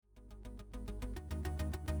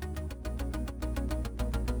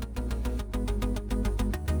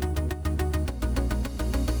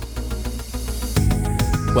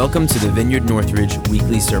Welcome to the Vineyard Northridge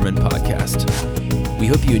Weekly Sermon Podcast. We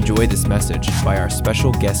hope you enjoy this message by our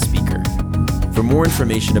special guest speaker. For more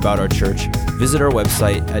information about our church, visit our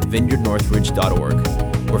website at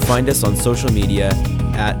vineyardnorthridge.org or find us on social media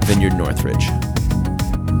at Vineyard Northridge.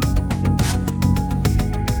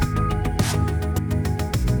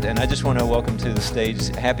 And I just want to welcome to the stage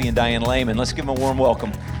Happy and Diane Lehman. Let's give them a warm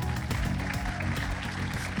welcome.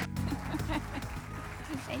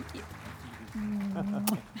 Thank you.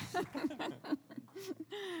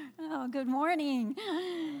 Oh, good morning.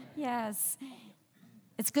 Yes.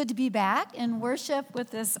 It's good to be back and worship with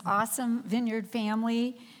this awesome Vineyard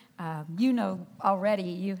family. You know already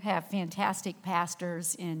you have fantastic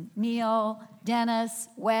pastors in Neil, Dennis,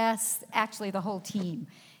 Wes, actually the whole team.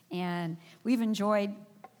 And we've enjoyed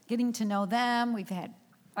getting to know them. We've had,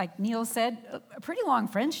 like Neil said, a pretty long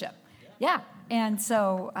friendship. Yeah. And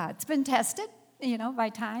so it's been tested, by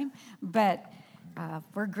time. But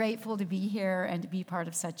we're grateful to be here and to be part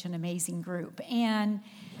of such an amazing group. And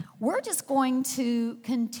we're just going to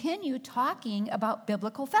continue talking about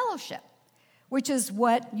biblical fellowship, which is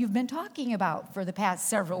what you've been talking about for the past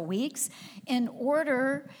several weeks, in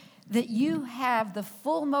order that you have the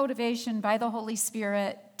full motivation by the Holy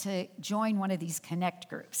Spirit to join one of these connect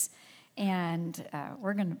groups. And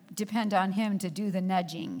we're going to depend on him to do the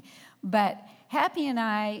nudging. But Happy and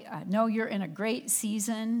I know you're in a great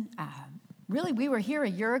season. Really, we were here a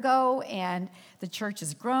year ago, and the church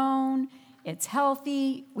has grown. It's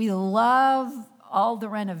healthy. We love all the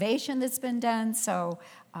renovation that's been done. So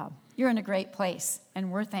you're in a great place, and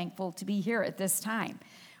we're thankful to be here at this time.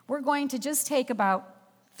 We're going to just take about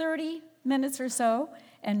 30 minutes or so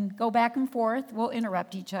and go back and forth. We'll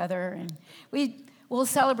interrupt each other, and we'll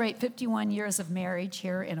celebrate 51 years of marriage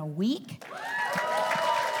here in a week.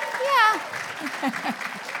 Yeah.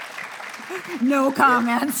 No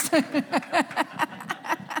comments.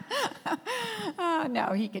 Oh,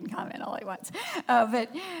 no, he can comment all he wants. But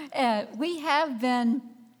we have been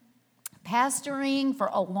pastoring for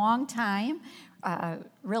a long time,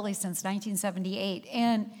 really since 1978.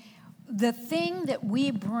 And the thing that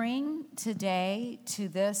we bring today to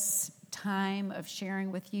this time of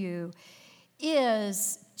sharing with you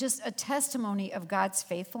is just a testimony of God's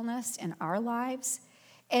faithfulness in our lives,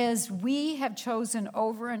 as we have chosen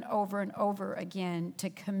over and over and over again to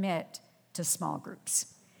commit to small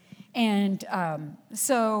groups. And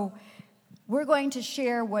so we're going to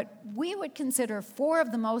share what we would consider 4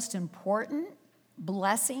 of the most important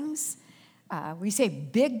blessings. We say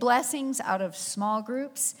big blessings out of small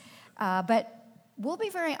groups, but we'll be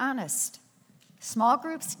very honest. Small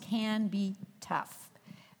groups can be tough.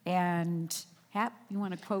 And Hap, you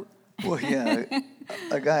want to quote? Well, yeah,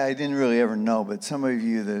 a guy I didn't really ever know, but some of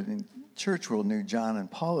you that in church world knew John and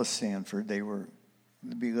Paula Sanford. They were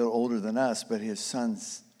maybe a little older than us, but his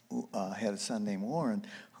sons had a son named Warren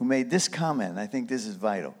who made this comment, and I think this is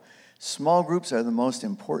vital. Small groups are the most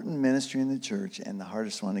important ministry in the church and the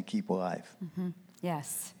hardest one to keep alive. Mm-hmm.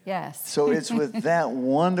 Yes. So it's with that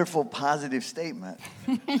wonderful positive statement,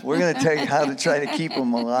 we're going to tell you how to try to keep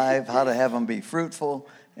them alive, how to have them be fruitful,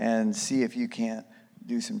 and see if you can't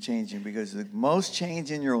do some changing, because the most change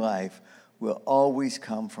in your life will always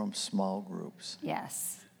come from small groups.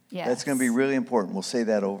 Yes. That's going to be really important. We'll say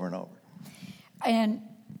that over and over. And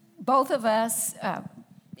both of us,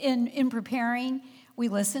 in preparing, we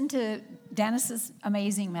listened to Dennis's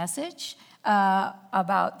amazing message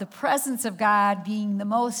about the presence of God being the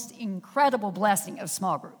most incredible blessing of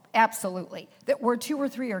small group. Absolutely. That where 2 or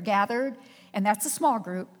 3 are gathered, and that's a small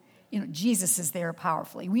group, Jesus is there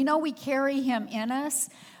powerfully. We know we carry him in us,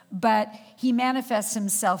 but he manifests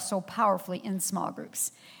himself so powerfully in small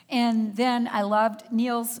groups. And then I loved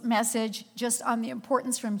Neil's message just on the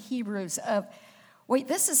importance from Hebrews of, wait,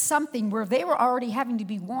 this is something where they were already having to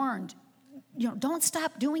be warned. Don't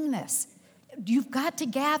stop doing this. You've got to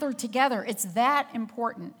gather together. It's that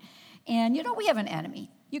important. And we have an enemy.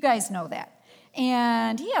 You guys know that.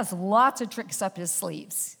 And he has lots of tricks up his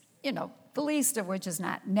sleeves, the least of which is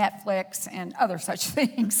not Netflix and other such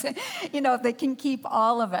things, that can keep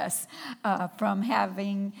all of us from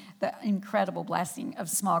having the incredible blessing of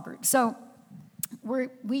small groups. So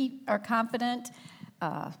we are confident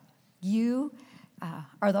you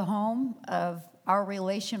are the home of our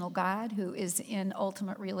relational God, who is in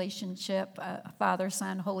ultimate relationship, Father,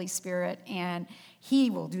 Son, Holy Spirit, and he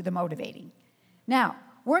will do the motivating. Now,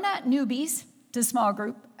 we're not newbies to small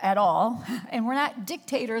group at all, and we're not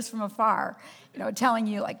dictators from afar, telling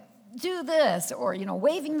you, do this, or,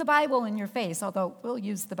 waving the Bible in your face, although we'll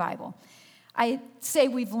use the Bible. I say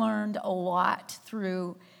we've learned a lot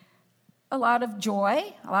through a lot of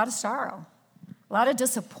joy, a lot of sorrow, a lot of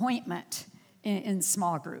disappointment, in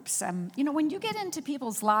small groups. When you get into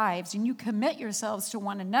people's lives and you commit yourselves to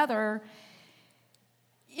one another,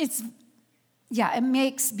 it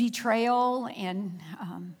makes betrayal and,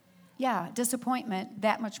 disappointment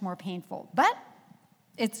that much more painful. But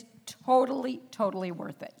it's totally, totally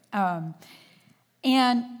worth it.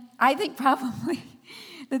 And I think probably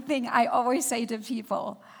the thing I always say to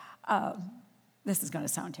people, this is going to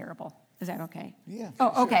sound terrible. Is that okay? Yeah.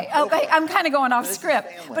 Oh, okay. Sure. Okay. I'm kind of going off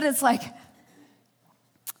script, but it's like,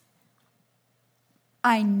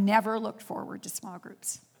 I never looked forward to small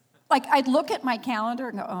groups. Like, I'd look at my calendar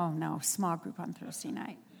and go, oh, no, small group on Thursday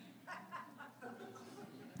night.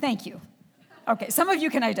 Thank you. Okay, some of you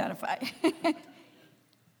can identify.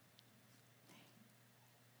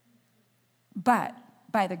 But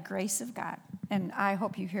by the grace of God, and I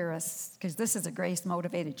hope you hear us, because this is a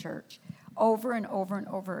grace-motivated church, over and over and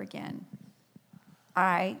over again,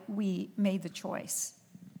 we made the choice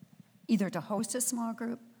either to host a small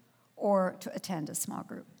group or to attend a small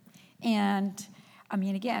group. And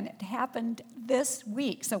again, it happened this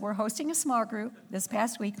week. So we're hosting a small group this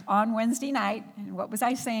past week on Wednesday night. And what was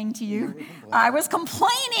I saying to you? I was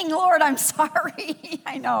complaining, Lord, I'm sorry.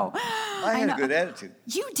 I know. I had a good attitude.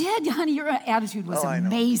 You did, honey. Your attitude was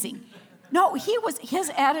amazing. No, his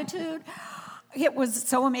attitude, it was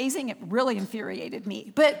so amazing, it really infuriated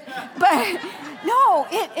me. But no,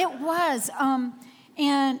 it was.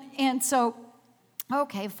 And so,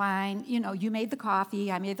 okay, fine. You made the coffee.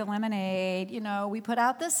 I made the lemonade. We put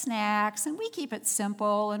out the snacks, and we keep it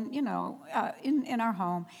simple and, in our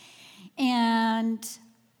home. And,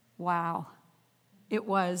 wow, it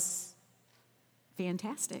was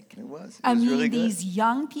fantastic. It was really good. These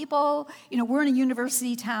young people, we're in a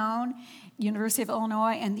university town, University of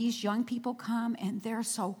Illinois, and these young people come, and they're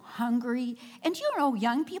so hungry. And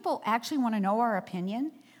young people actually want to know our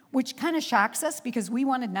opinion, which kind of shocks us because we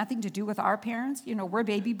wanted nothing to do with our parents. We're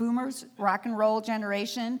baby boomers, rock and roll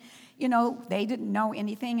generation. They didn't know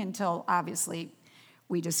anything until, obviously,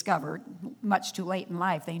 we discovered, much too late in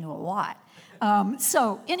life, they knew a lot.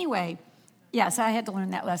 So anyway, yes, I had to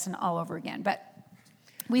learn that lesson all over again. But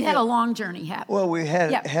we had a long journey happen. Well, we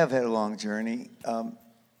have had a long journey.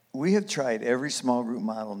 We have tried every small group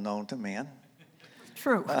model known to man.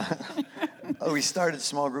 True. We started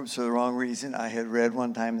small groups for the wrong reason. I had read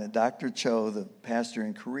one time that Dr. Cho, the pastor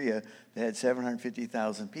in Korea that had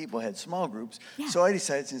 750,000 people, had small groups. Yeah. So I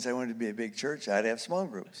decided since I wanted to be a big church, I'd have small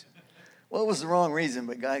groups. Well, it was the wrong reason,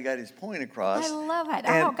 but God got his point across. I love it.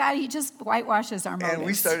 God, he just whitewashes our motives. And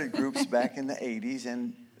we started groups back in the 80s,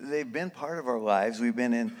 and they've been part of our lives. We've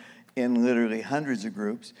been in literally hundreds of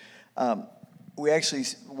groups. We actually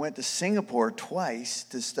went to Singapore twice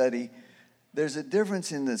to study. There's a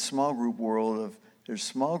difference in the small group world of there's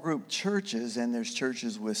small group churches and there's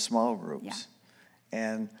churches with small groups. Yeah.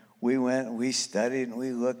 And we went, we studied, and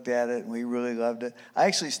we looked at it, and we really loved it. I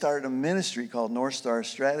actually started a ministry called North Star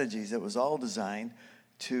Strategies that was all designed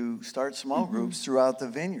to start small groups throughout the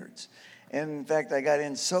vineyards. And in fact, I got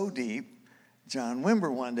in so deep, John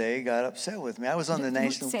Wimber one day got upset with me. I was on the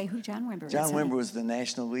national... Say who John Wimber is. John Wimber was the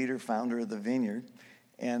national leader, founder of the Vineyard,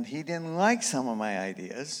 and he didn't like some of my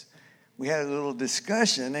ideas. We had a little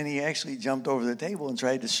discussion, and he actually jumped over the table and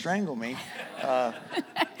tried to strangle me.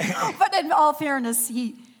 But in all fairness,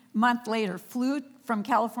 he, a month later, flew from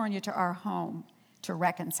California to our home to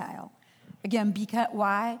reconcile. Again,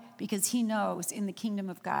 why? Because he knows in the kingdom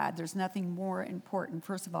of God, there's nothing more important,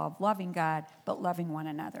 first of all, loving God, but loving one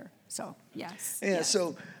another. So, yes. Yeah, yes.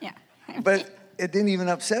 so, yeah. But it didn't even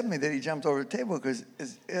upset me that he jumped over the table, because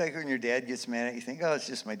like when your dad gets mad at you, think, oh, it's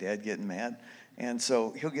just my dad getting mad. And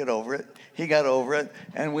so he'll get over it. He got over it,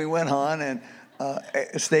 and we went on and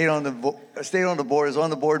stayed on the board. I was on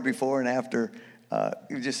the board before and after.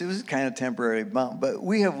 It was kind of temporary bump. But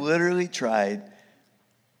we have literally tried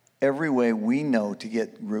every way we know to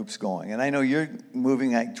get groups going. And I know you're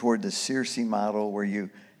moving toward the Circe model where you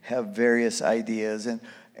have various ideas.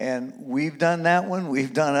 And we've done that one.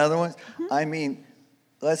 We've done other ones. Mm-hmm. I mean,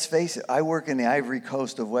 let's face it. I work in the Ivory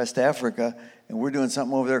Coast of West Africa, and we're doing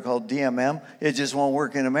something over there called DMM. It just won't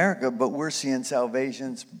work in America, but we're seeing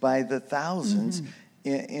salvations by the thousands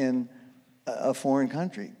in a foreign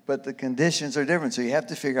country. But the conditions are different, so you have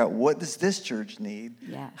to figure out, what does this church need?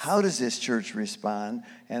 Yes. How does this church respond?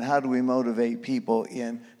 And how do we motivate people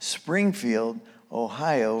in Springfield,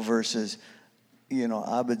 Ohio versus,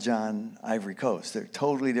 Abidjan, Ivory Coast? They're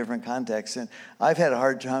totally different contexts. And I've had a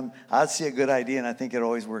hard time. I'd see a good idea, and I think it'll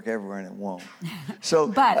always work everywhere, and it won't. So,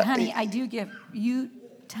 but, honey, I do give you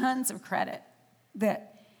tons of credit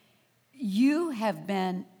that you have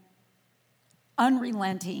been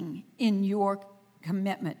unrelenting in your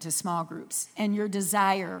commitment to small groups and your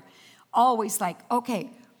desire always like, okay,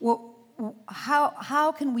 well,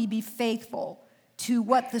 how can we be faithful to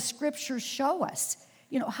what the scriptures show us?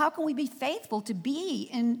 How can we be faithful to be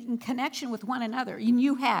in connection with one another? And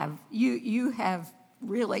you have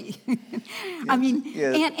really. I mean,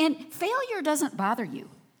 and failure doesn't bother you.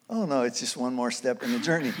 Oh, no, it's just one more step in the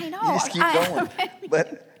journey. I know. You just keep going.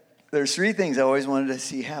 But there's three things I always wanted to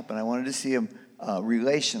see happen. I wanted to see them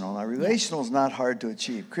relational. Now, relational is not hard to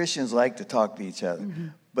achieve. Christians like to talk to each other. Mm-hmm.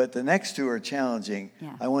 But the next two are challenging.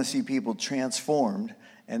 Yeah. I want to see people transformed,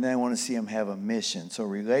 and then I want to see them have a mission. So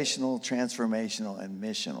relational, transformational, and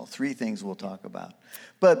missional. Three things we'll talk about.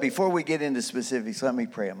 But before we get into specifics, let me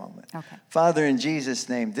pray a moment. Okay. Father, in Jesus'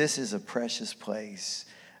 name, this is a precious place.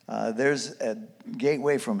 There's a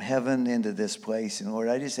gateway from heaven into this place. And Lord,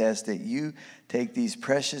 I just ask that you take these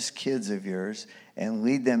precious kids of yours and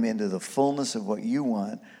lead them into the fullness of what you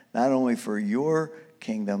want, not only for your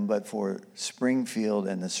kingdom, but for Springfield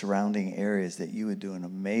and the surrounding areas, that you would do an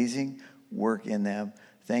amazing work in them.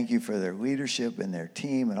 Thank you for their leadership and their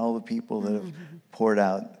team and all the people that have poured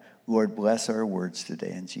out. Lord, bless our words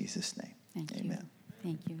today in Jesus' name. Amen.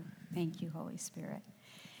 Thank you. Thank you, Holy Spirit.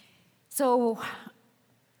 So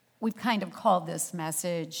we've kind of called this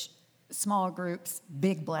message, Small Groups,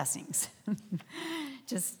 Big Blessings.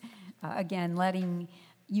 Just, again, letting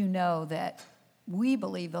you know that we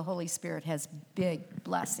believe the Holy Spirit has big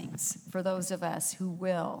blessings for those of us who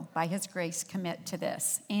will, by his grace, commit to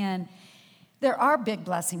this. And there are big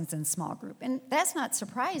blessings in small group. And that's not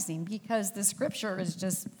surprising, because the scripture is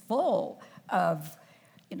just full of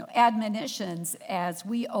admonitions as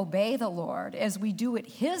we obey the Lord, as we do it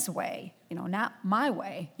his way, not my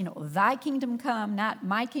way, thy kingdom come, not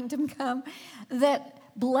my kingdom come, that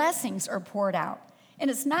blessings are poured out. And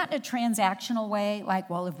it's not in a transactional way, like,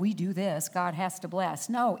 well, if we do this, God has to bless.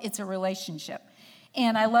 No, it's a relationship.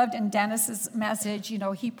 And I loved in Dennis's message,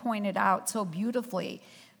 he pointed out so beautifully,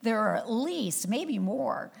 there are at least, maybe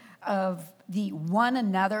more, of the one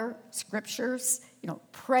another scriptures.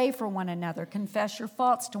 Pray for one another, confess your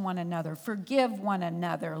faults to one another, forgive one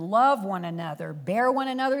another, love one another, bear one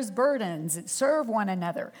another's burdens, serve one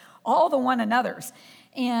another, all the one another's.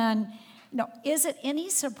 And is it any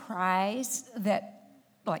surprise that,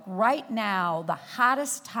 like right now, the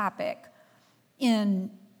hottest topic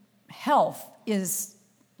in health is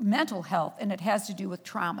mental health, and it has to do with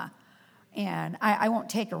trauma? And I won't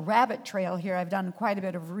take a rabbit trail here. I've done quite a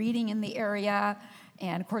bit of reading in the area.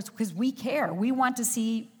 And, of course, because we care. We want to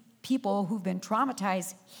see people who've been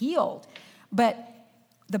traumatized healed. But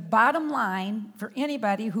the bottom line for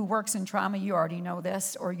anybody who works in trauma, you already know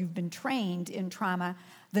this, or you've been trained in trauma,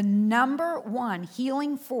 the number one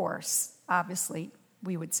healing force, obviously,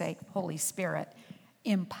 we would say Holy Spirit,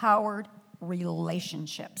 empowered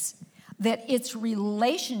relationships. That it's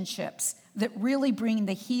relationships that really bring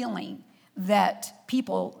the healing that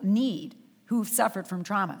people need who've suffered from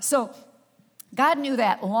trauma. So God knew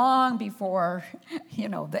that long before,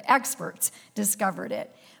 the experts discovered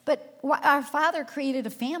it. But our Father created a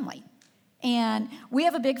family. And we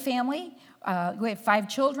have a big family. We have 5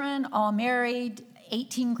 children, all married,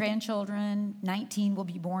 18 grandchildren, 19 will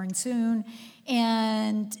be born soon.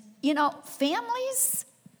 And, families,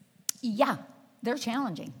 yeah, they're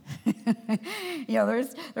challenging.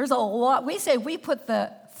 There's a lot. We say we put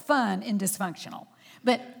the fun in dysfunctional.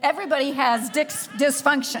 But everybody has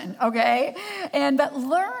dysfunction, okay? But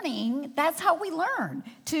learning, that's how we learn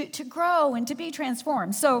to grow and to be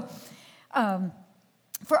transformed. So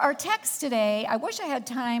for our text today, I wish I had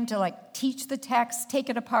time to teach the text, take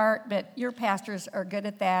it apart, but your pastors are good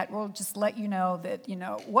at that. We'll just let you know that,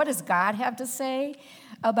 what does God have to say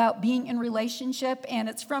about being in relationship? And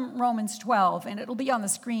it's from Romans 12, and it'll be on the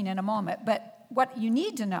screen in a moment. But what you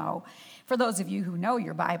need to know, for those of you who know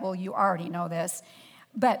your Bible, you already know this,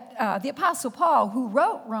 but the Apostle Paul, who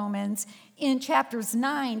wrote Romans, in chapters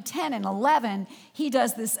 9, 10, and 11, he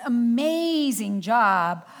does this amazing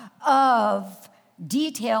job of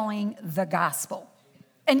detailing the gospel.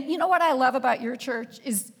 And you know what I love about your church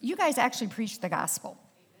is you guys actually preach the gospel.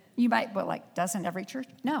 You might, doesn't every church?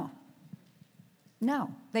 No,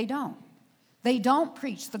 they don't. They don't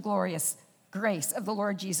preach the glorious grace of the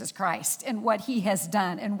Lord Jesus Christ and what he has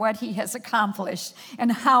done and what he has accomplished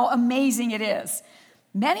and how amazing it is.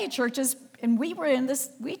 Many churches, and we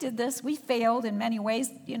did this, we failed in many ways,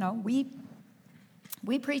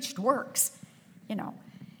 we preached works,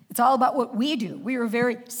 It's all about what we do. We were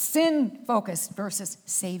very sin-focused versus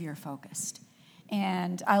Savior-focused.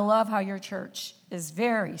 And I love how your church is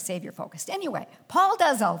very Savior-focused. Anyway, Paul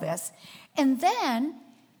does all this. And then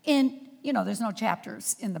there's no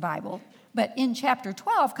chapters in the Bible, But in chapter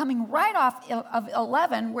 12, coming right off of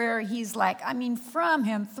 11, where he's like, from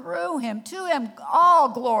him, through him, to him, all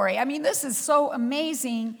glory. This is so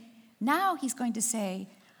amazing. Now he's going to say,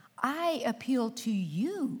 I appeal to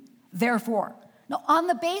you, therefore. Now, on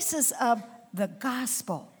the basis of the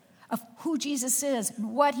gospel, of who Jesus is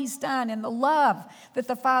and what he's done and the love that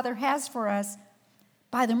the Father has for us,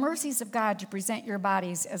 by the mercies of God, to present your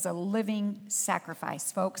bodies as a living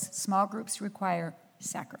sacrifice. Folks, small groups require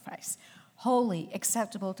sacrifice. Holy,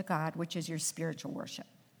 acceptable to God, which is your spiritual worship.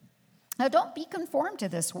 Now, don't be conformed to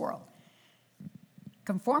this world.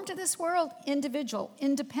 Conform to this world, individual,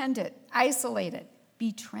 independent, isolated.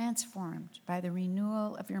 Be transformed by the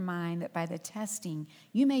renewal of your mind, that by the testing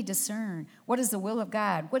you may discern what is the will of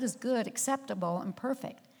God, what is good, acceptable, and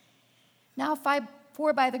perfect. Now,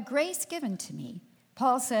 for by the grace given to me,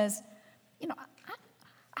 Paul says,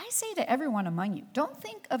 I say to everyone among you, don't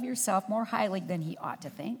think of yourself more highly than he ought to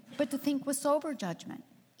think, but to think with sober judgment,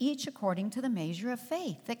 each according to the measure of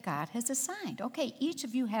faith that God has assigned. Okay, each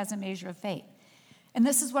of you has a measure of faith. And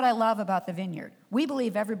this is what I love about the Vineyard. We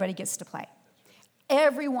believe everybody gets to play.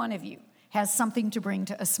 Every one of you has something to bring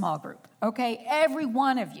to a small group, okay? Every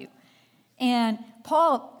one of you. And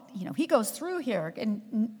Paul, he goes through here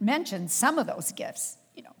and mentions some of those gifts.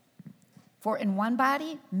 For in one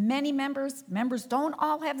body, many members don't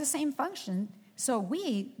all have the same function. So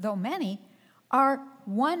we, though many, are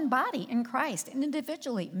one body in Christ, and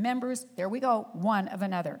individually members, there we go, one of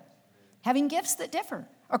another, having gifts that differ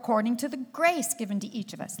according to the grace given to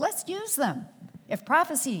each of us. Let's use them. If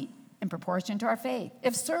prophecy, in proportion to our faith.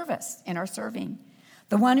 If service, in our serving.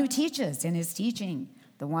 The one who teaches, in his teaching.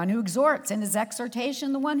 The one who exhorts, in his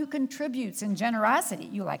exhortation. The one who contributes, in generosity.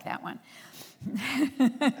 You like that one.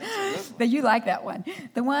 But you like that one.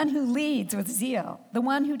 The one who leads with zeal. The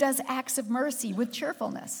one who does acts of mercy with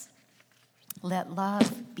cheerfulness. Let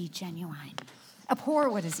love be genuine. Abhor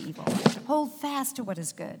what is evil. Hold fast to what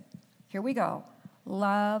is good. Here we go.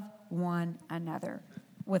 Love one another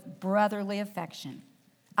with brotherly affection.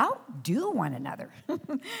 Outdo one another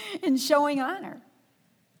in showing honor.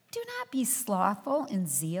 Do not be slothful in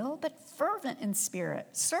zeal, but fervent in spirit.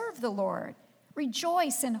 Serve the Lord.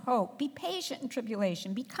 Rejoice in hope. Be patient in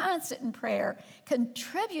tribulation. Be constant in prayer.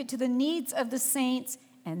 Contribute to the needs of the saints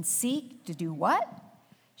and seek to do what?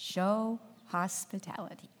 Show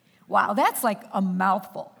hospitality. Wow, that's like a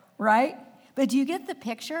mouthful, right? But do you get the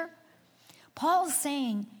picture? Paul's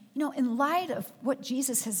saying, in light of what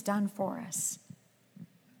Jesus has done for us,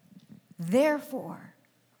 therefore,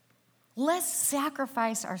 let's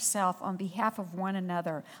sacrifice ourselves on behalf of one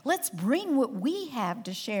another. Let's bring what we have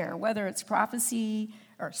to share, whether it's prophecy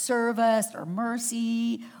or service or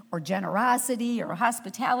mercy or generosity or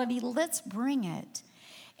hospitality. Let's bring it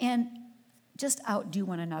and just outdo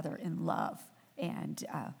one another in love. And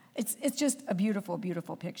it's just a beautiful,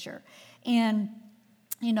 beautiful picture. And,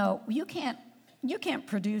 you can't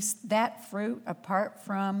produce that fruit apart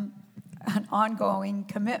from an ongoing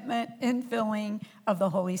commitment, infilling of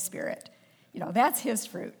the Holy Spirit. That's his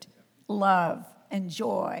fruit. Love and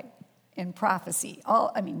joy and prophecy.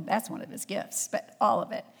 That's one of his gifts, but all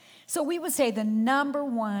of it. So we would say the number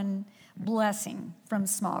one blessing from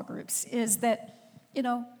small groups is that,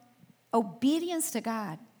 obedience to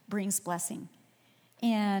God brings blessing.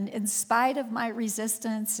 And in spite of my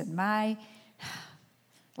resistance and my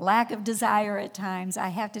lack of desire at times, I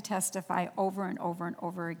have to testify over and over and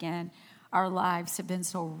over again, our lives have been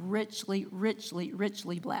so richly, richly,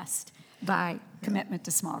 richly blessed by commitment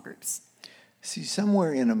to small groups. See,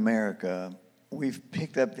 somewhere in America, we've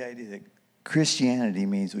picked up the idea that Christianity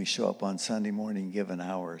means we show up on Sunday morning and give an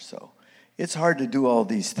hour or so. It's hard to do all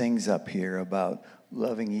these things up here about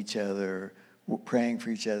loving each other, praying for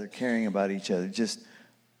each other, caring about each other, just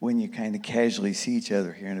when you kind of casually see each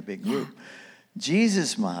other here in a big group. Yeah.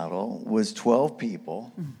 Jesus' model was 12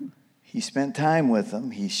 people. Mm-hmm. He spent time with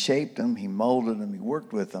them. He shaped them. He molded them. He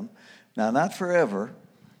worked with them. Now, not forever.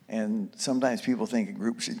 And sometimes people think a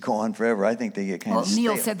group should go on forever. I think they get kind of stale.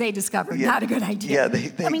 Neil said they discovered not a good idea.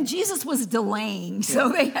 Yeah, Jesus was delaying, so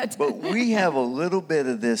they had to. But we have a little bit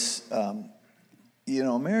of this,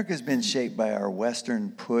 America's been shaped by our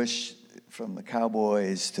Western push from the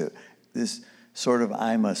cowboys to this sort of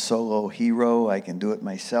I'm a solo hero. I can do it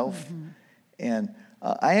myself. Mm-hmm. And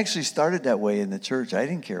I actually started that way in the church. I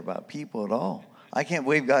didn't care about people at all. I can't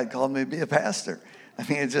believe God called me to be a pastor.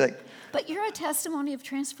 It's like... But you're a testimony of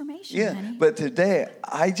transformation, yeah, honey. But today,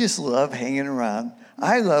 I just love hanging around.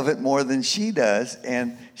 I love it more than she does,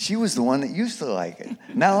 and she was the one that used to like it.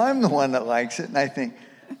 Now I'm the one that likes it, and I think,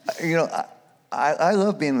 I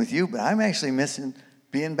love being with you, but I'm actually missing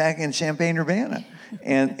being back in Champaign-Urbana.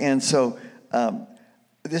 And so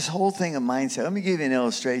this whole thing of mindset. Let me give you an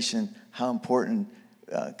illustration how important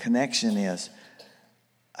connection is.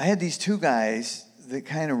 I had these two guys that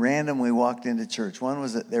kind of randomly walked into church. One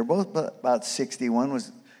was, they're both about 60. One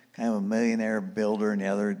was kind of a millionaire builder, and the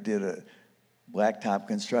other did a blacktop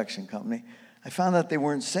construction company. I found out they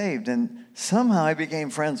weren't saved, and somehow I became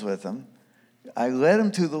friends with them. I led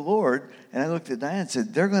them to the Lord, and I looked at Diane and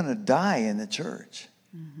said, they're going to die in the church.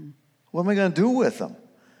 Mm-hmm. What am I going to do with them?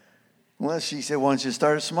 Well, she said, why don't you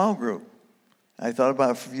start a small group? I thought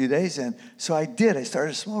about it for a few days, and so I did. I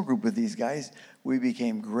started a small group with these guys. We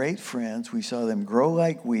became great friends. We saw them grow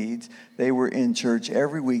like weeds. They were in church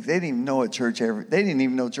every week. They didn't even know they didn't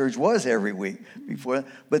even know church was every week before.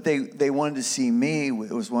 But they wanted to see me.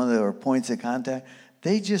 It was one of their points of contact.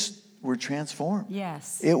 They just were transformed.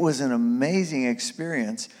 Yes. It was an amazing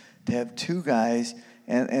experience to have two guys,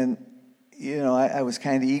 and you know, I was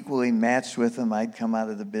kind of equally matched with them. I'd come out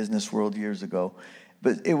of the business world years ago.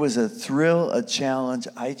 But it was a thrill, a challenge.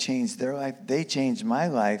 I changed their life. They changed my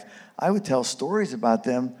life. I would tell stories about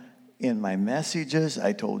them in my messages.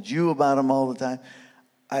 I told you about them all the time.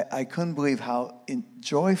 I couldn't believe how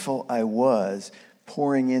joyful I was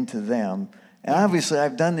pouring into them. And obviously,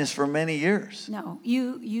 I've done this for many years. No,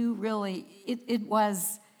 you really, it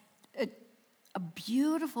was a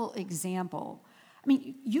beautiful example. I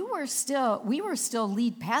mean, we were still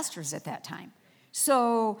lead pastors at that time.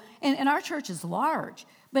 So, and our church is large,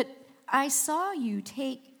 but I saw you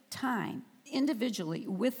take time individually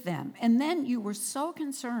with them, and then you were so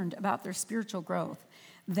concerned about their spiritual growth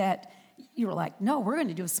that you were like, no, we're going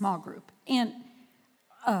to do a small group. And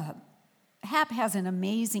Hap has an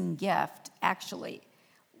amazing gift, actually.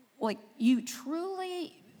 Like, you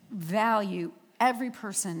truly value every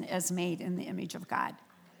person as made in the image of God.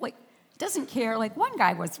 Like, doesn't care. Like, one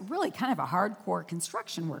guy was really kind of a hardcore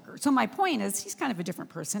construction worker. So my point is, he's kind of a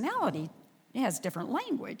different personality. He has different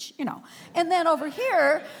language, you know. And then over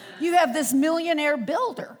here, you have this millionaire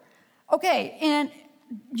builder. Okay, and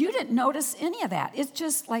you didn't notice any of that. It's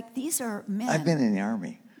just like, these are men. I've been in the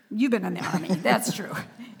Army. You've been in the Army. That's true.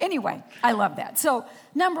 Anyway, I love that. So,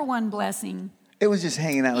 number one blessing. It was just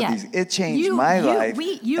hanging out with these. It changed my life.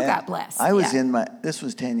 You got blessed. I was in my, this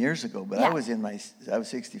was 10 years ago, but I was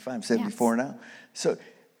 65, I'm 74 now. So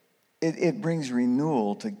it brings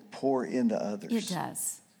renewal to pour into others. It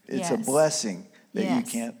does. It's a blessing that you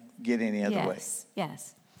can't get any other way.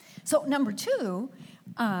 Yes. So number two,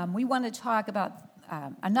 we want to talk about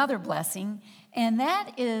another blessing, and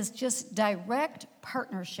that is just direct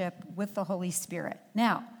partnership with the Holy Spirit.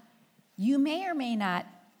 Now, you may or may not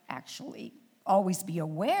actually always be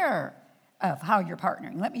aware of how you're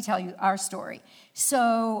partnering. Let me tell you our story.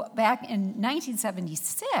 So back in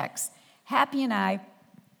 1976, Happy and I,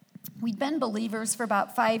 we'd been believers for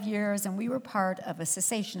about 5 years, and we were part of a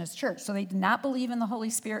cessationist church. So they did not believe in the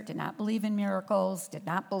Holy Spirit, did not believe in miracles, did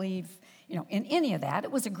not believe, in any of that.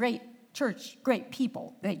 It was a great church, great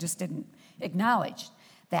people. They just didn't acknowledge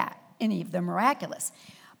that, any of the miraculous.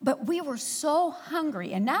 But we were so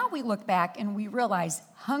hungry, and now we look back and we realize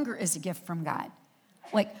hunger is a gift from God.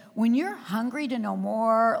 Like, when you're hungry to know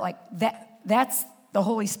more, like that's the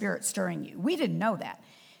Holy Spirit stirring you. We didn't know that.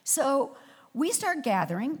 So we started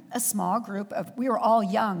gathering a small group we were all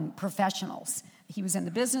young professionals. He was in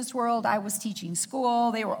the business world, I was teaching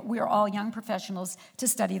school. We were all young professionals to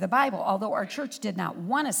study the Bible, although our church did not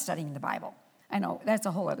want us studying the Bible. I know, that's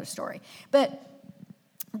a whole other story. But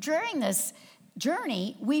during this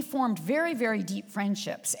journey, we formed very, very deep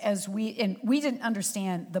friendships and we didn't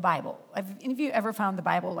understand the Bible. Have any of you ever found the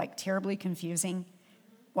Bible like terribly confusing?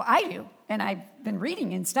 Well, I do, and I've been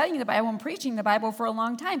reading and studying the Bible and preaching the Bible for a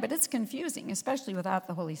long time, but it's confusing, especially without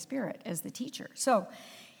the Holy Spirit as the teacher. So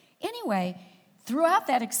anyway, throughout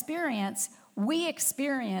that experience, we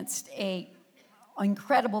experienced an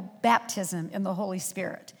incredible baptism in the Holy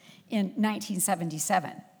Spirit in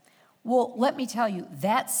 1977. Well, let me tell you,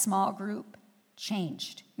 that small group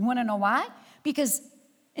changed. You want to know why? Because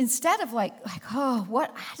instead of like, oh,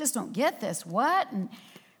 what? I just don't get this. What? And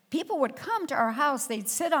people would come to our house. They'd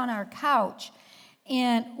sit on our couch,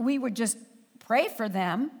 and we would just pray for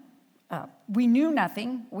them. We knew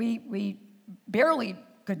nothing. We barely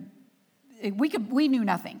could. We knew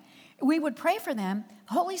nothing. We would pray for them.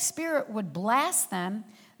 The Holy Spirit would blast them.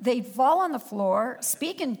 They'd fall on the floor,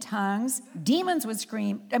 speak in tongues. Demons would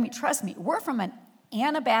scream. I mean, trust me, we're from an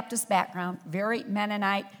Anabaptist background, very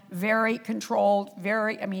Mennonite, very controlled,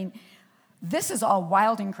 this is all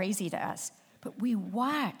wild and crazy to us. But we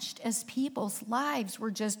watched as people's lives were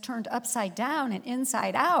just turned upside down and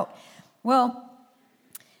inside out. Well,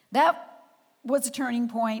 that was a turning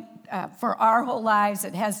point for our whole lives.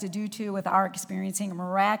 It has to do, too, with our experiencing a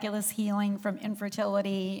miraculous healing from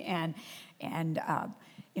infertility and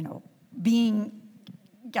being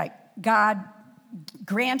like God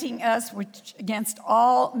granting us, which against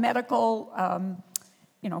all medical,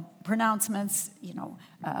 pronouncements,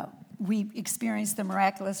 we experienced the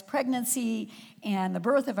miraculous pregnancy and the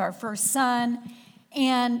birth of our first son.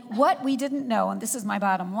 And what we didn't know, and this is my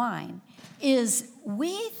bottom line, is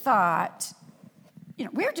we thought,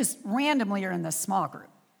 we're just randomly are in this small group.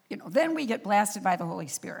 Then we get blasted by the Holy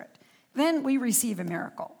Spirit. Then we receive a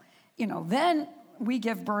miracle. Then we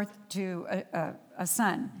give birth to a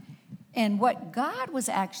son. And what God was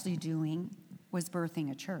actually doing was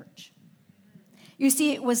birthing a church. You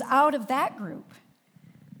see, it was out of that group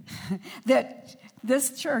that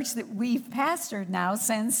this church that we've pastored now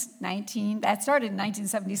since that started in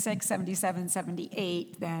 1976, 77,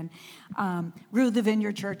 78, then grew the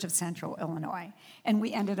Vineyard Church of Central Illinois. And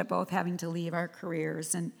we ended up both having to leave our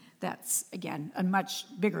careers, and that's, again, a much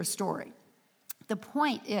bigger story. The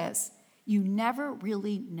point is, you never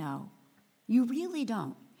really know. You really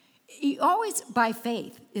don't. You always, by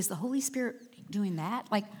faith, is the Holy Spirit doing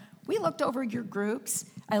that? Like, we looked over your groups.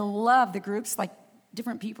 I love the groups, like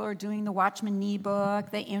different people are doing the Watchman Nee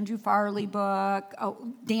book, the Andrew Farley book,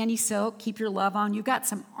 Danny Silk, Keep Your Love On. You've got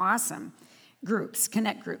some awesome groups,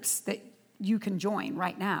 connect groups that you can join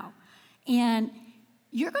right now. And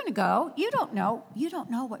you're going to go. You don't know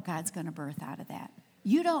what God's going to birth out of that.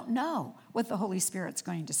 You don't know what the Holy Spirit's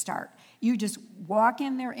going to start. You just walk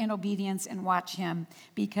in there in obedience and watch him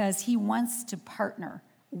because he wants to partner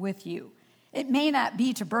with you. It may not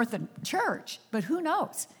be to birth a church, but who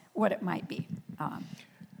knows what it might be.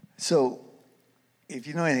 So, if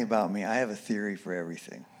you know anything about me, I have a theory for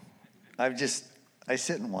everything. I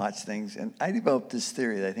sit and watch things, and I developed this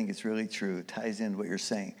theory that I think it's really true. It ties into what you're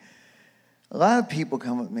saying. A lot of people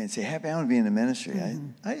come up to me and say, Happy, I want to be in the ministry.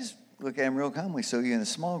 Mm-hmm. I just look at them real calmly. So you're in a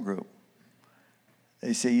small group.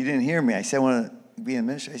 They say, you didn't hear me. I said, I want to be in the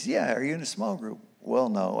ministry. I said, yeah, are you in a small group? Well,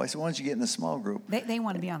 no. I said, why don't you get in a small group? They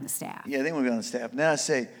want to be on the staff. Yeah, they want to be on the staff. And then I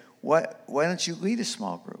say, why don't you lead a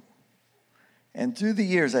small group? And through the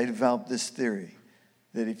years, I developed this theory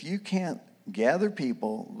that if you can't gather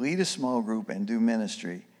people, lead a small group, and do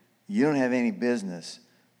ministry, you don't have any business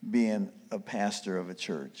being a pastor of a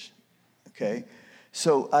church, okay?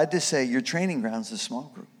 So I just say your training ground's a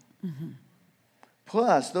small group. Mm-hmm.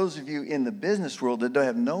 Plus, those of you in the business world that don't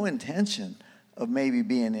have no intention of maybe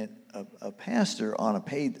being a pastor on a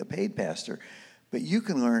paid pastor, but you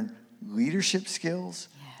can learn leadership skills,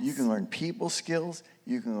 yes. You can learn people skills,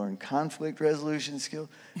 you can learn conflict resolution skills.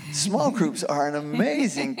 Small groups are an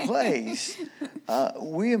amazing place.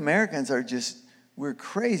 We Americans we're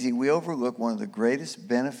crazy. We overlook one of the greatest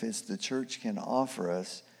benefits the church can offer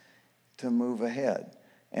us to move ahead.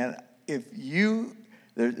 And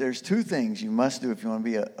there's two things you must do if you want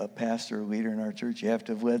to be a pastor or leader in our church. You have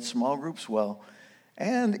to have led small groups well.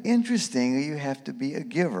 And interestingly, you have to be a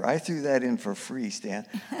giver. I threw that in for free, Stan.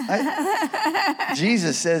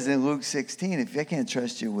 Jesus says in Luke 16, if I can't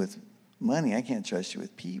trust you with money, I can't trust you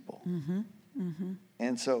with people. Mm-hmm. Mm-hmm.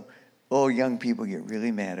 And so, young people get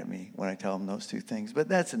really mad at me when I tell them those two things. But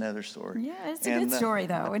that's another story. Yeah, it's a good story,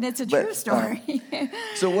 though. And it's a true story.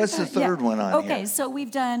 So what's the third one on here? Okay, so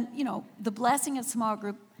we've done, the blessing of small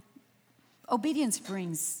group. Obedience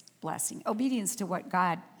brings blessing. Obedience to what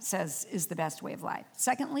God says is the best way of life.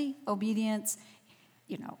 Secondly, obedience,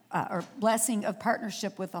 or blessing of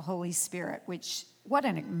partnership with the Holy Spirit, which, what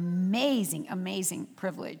an amazing, amazing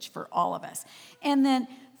privilege for all of us. And then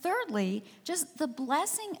thirdly, just the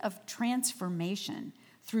blessing of transformation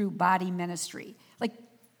through body ministry. Like,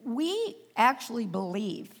 we actually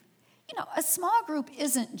believe, a small group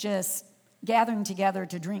isn't just gathering together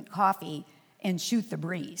to drink coffee and shoot the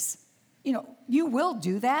breeze. You will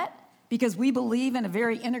do that because we believe in a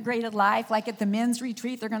very integrated life. Like at the men's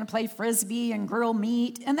retreat, they're going to play Frisbee and grill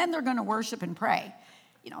meat, and then they're going to worship and pray.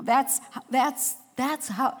 That's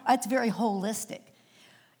how, it's very holistic.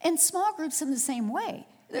 And small groups in the same way.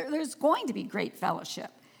 There's going to be great fellowship,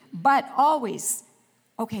 but always,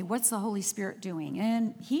 okay, what's the Holy Spirit doing?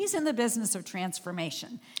 And he's in the business of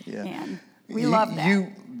transformation. Yeah. And we love that.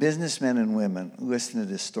 You businessmen and women, listen to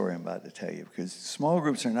this story I'm about to tell you, because small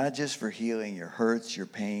groups are not just for healing your hurts, your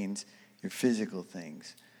pains, your physical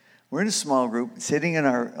things. We're in a small group sitting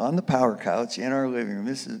on the power couch in our living room.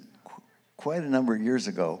 This is quite a number of years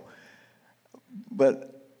ago.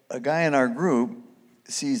 But a guy in our group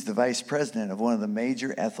sees the vice president of one of the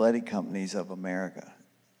major athletic companies of America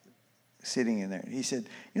sitting in there. He said,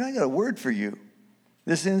 I got a word for you.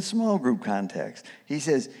 This is in small group context. He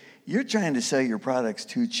says, you're trying to sell your products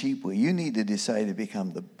too cheaply. You need to decide to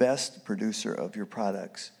become the best producer of your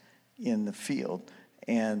products in the field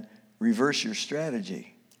and reverse your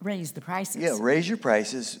strategy. Raise the prices. Yeah, raise your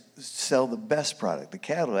prices, sell the best product. The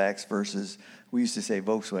Cadillacs versus, we used to say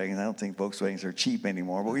Volkswagen. I don't think Volkswagens are cheap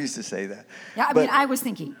anymore, but we used to say that. Yeah, I mean, I was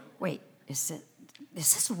thinking, wait, is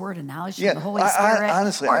this a word of knowledge from Yeah, the Holy Spirit?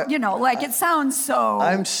 honestly, or, it sounds so.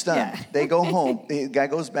 I'm stunned. Yeah. They go home. The guy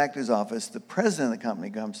goes back to his office. The president of the company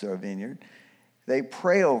comes to our vineyard. They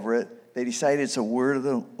pray over it. They decide it's a word of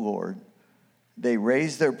the Lord. They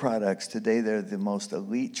raise their products. Today, they're the most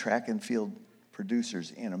elite track and field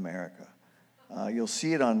producers in America. You'll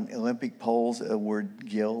see it on Olympic poles, the word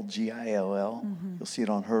GILL, G-I-L-L. Mm-hmm. You'll see it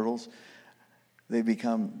on hurdles. They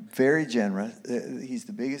become very generous. He's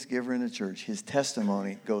the biggest giver in the church. His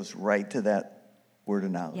testimony goes right to that word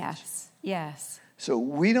of knowledge. Yes. So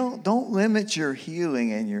we don't limit your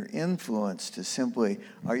healing and your influence to simply,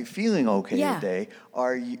 are you feeling okay today?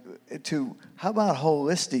 How about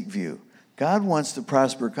holistic view? God wants to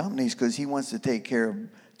prosper companies because he wants to take care of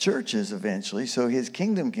churches eventually so his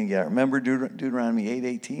kingdom can get out. Remember Deuteronomy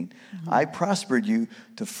 8:18? Mm-hmm. I prospered you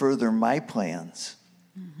to further my plans.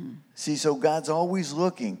 Mm-hmm. See, so God's always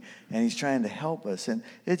looking, and he's trying to help us, and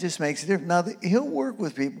it just makes a difference. Now, he'll work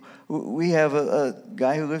with people. We have a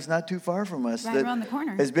guy who lives not too far from us right around the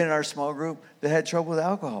corner. Has been in our small group that had trouble with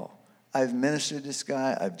alcohol. I've ministered to this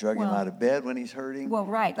guy. I've drug him out of bed when he's hurting. Well,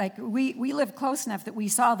 right. Like, we live close enough that we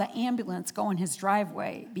saw the ambulance go in his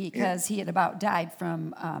driveway because he had about died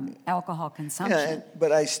from alcohol consumption. Yeah,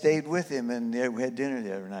 but I stayed with him, and we had dinner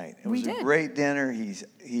the other night. It was a great dinner.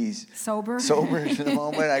 He's sober at the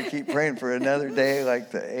moment. I keep praying for another day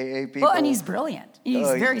like the AA people. Well, and he's brilliant. He's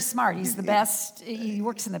very smart. He's the best. He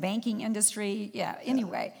works in the banking industry. Yeah,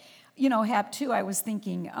 anyway. Hap, too, I was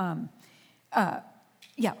thinking...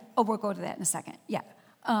 we'll go to that in a second. Yeah.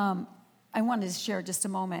 I wanted to share just a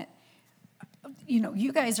moment.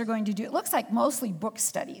 You guys are going to do, it looks like mostly book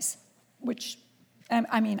studies, which,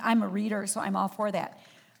 I'm a reader, so I'm all for that.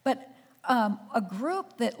 But a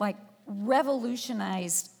group that,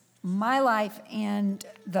 revolutionized my life and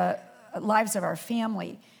the lives of our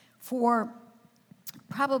family for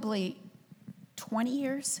probably 20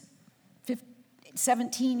 years,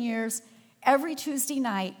 17 years, every Tuesday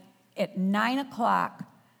night at 9 o'clock,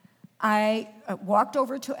 I walked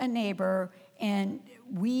over to a neighbor, and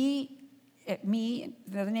me,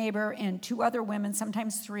 the neighbor, and two other women,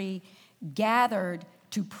 sometimes three, gathered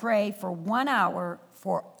to pray for 1 hour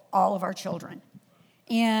for all of our children.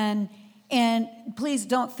 And please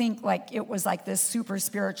don't think like it was like this super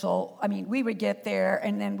spiritual. We would get there,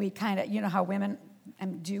 and then we kind of, how women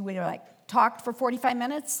do, we were talked for 45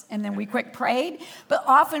 minutes, and then we quick prayed. But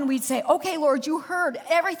often we'd say, okay, Lord, you heard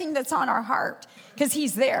everything that's on our heart, because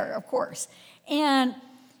he's there, of course. And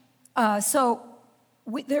so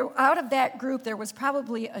out of that group, there was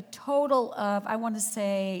probably a total of, I want to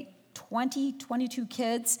say, 22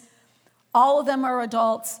 kids. All of them are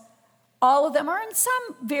adults. All of them are in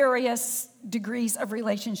some various degrees of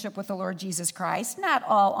relationship with the Lord Jesus Christ, not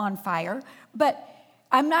all on fire. But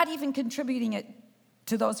I'm not even contributing it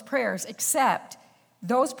to those prayers, except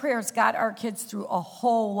those prayers got our kids through a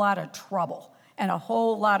whole lot of trouble and a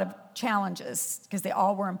whole lot of challenges, because they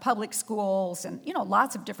all were in public schools and,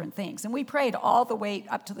 lots of different things. And we prayed all the way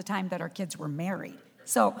up to the time that our kids were married.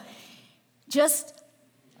 So just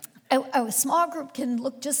a small group can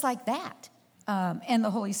look just like that, and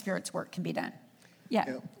the Holy Spirit's work can be done.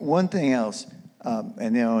 Yeah. One thing else,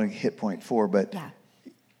 and then I'll hit point 4, but... Yeah.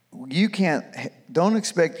 Don't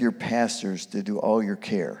expect your pastors to do all your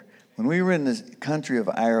care. When we were in the country of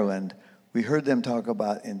Ireland, we heard them talk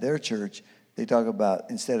about, in their church, they talk about,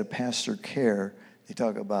 instead of pastor care, they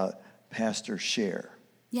talk about pastor share.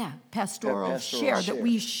 Yeah, pastoral share, that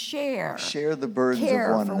we share. Share the burdens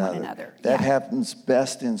of one another. That happens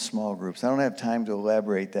best in small groups. I don't have time to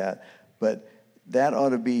elaborate that, but that ought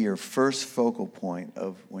to be your first focal point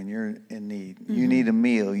of when you're in need. Mm-hmm. You need a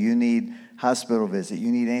meal, you need hospital visit,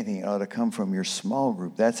 you need anything, it ought to come from your small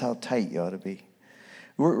group. That's how tight you ought to be.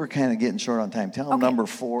 We're kind of getting short on time. Tell them number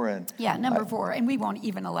 4. Number 4, and we won't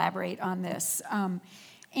even elaborate on this.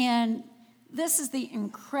 And this is the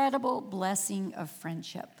incredible blessing of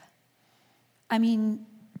friendship.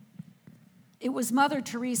 It was Mother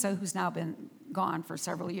Teresa, who's now been gone for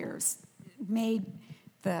several years, made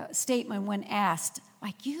the statement when asked,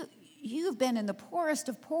 you've been in the poorest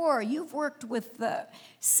of poor, you've worked with the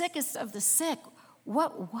sickest of the sick.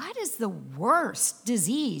 What is the worst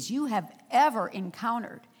disease you have ever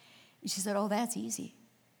encountered? And she said, that's easy.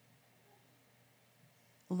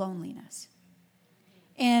 Loneliness.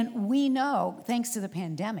 And we know, thanks to the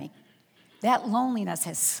pandemic, that loneliness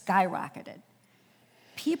has skyrocketed.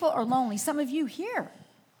 People are lonely. Some of you here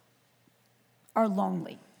are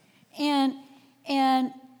lonely. And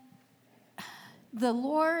the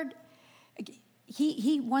Lord,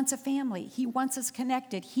 He wants a family. He wants us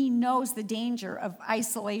connected. He knows the danger of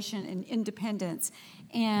isolation and independence.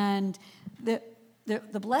 And the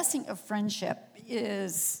blessing of friendship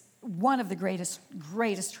is one of the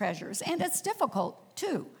greatest treasures. And it's difficult,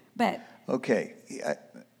 too. But okay,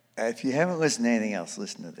 if you haven't listened to anything else,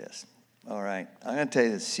 listen to this. All right, I'm going to tell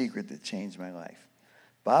you the secret that changed my life.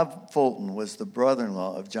 Bob Fulton was the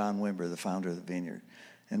brother-in-law of John Wimber, the founder of the Vineyard.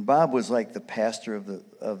 And Bob was like the pastor of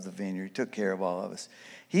the Vineyard. He took care of all of us.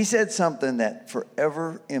 He said something that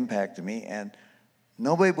forever impacted me, and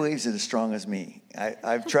nobody believes it as strong as me.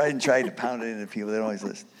 I've tried to pound it into people. They don't always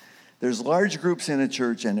listen. There's large groups in a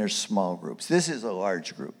church, and there's small groups. This is a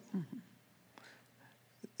large group. Mm-hmm.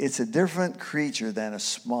 It's a different creature than a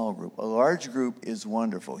small group. A large group is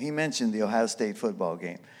wonderful. He mentioned the Ohio State football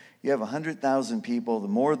game. You have 100,000 people, the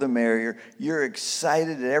more the merrier. You're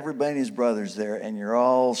excited that everybody and his brother's there, and you're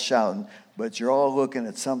all shouting, but you're all looking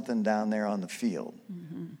at something down there on the field.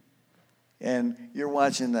 Mm-hmm. And you're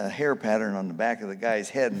watching the hair pattern on the back of the guy's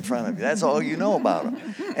head in front of you. That's all you know about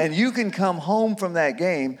him. And you can come home from that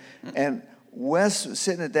game, and Wes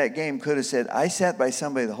sitting at that game could have said, I sat by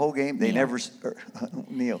somebody the whole game. They never,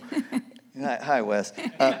 Neil. Hi, Wes.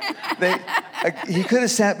 He could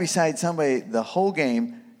have sat beside somebody the whole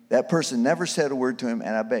game. That person never said a word to him,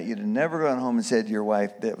 and I bet you'd have never gone home and said to your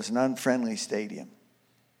wife that it was an unfriendly stadium.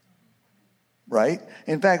 Right?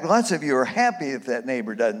 In fact, lots of you are happy if that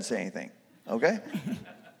neighbor doesn't say anything. Okay?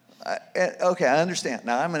 Okay, I understand.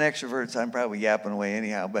 Now, I'm an extrovert, so I'm probably yapping away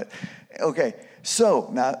anyhow. But, okay. So,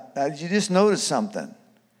 now did you just notice something?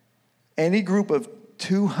 Any group of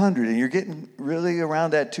 200, and you're getting really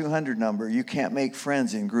around that 200 number, you can't make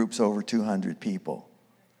friends in groups over 200 people.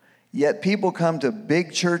 Yet people come to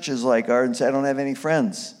big churches like ours and say, I don't have any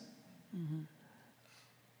friends. Mm-hmm.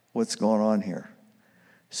 What's going on here?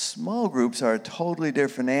 Small groups are a totally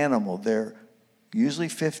different animal. They're usually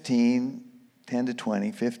 10 to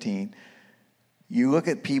 20, 15. You look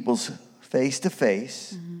at people's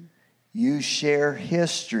face-to-face. Mm-hmm. You share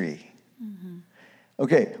history. Mm-hmm.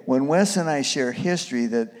 Okay, when Wes and I share history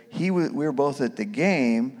that we were both at the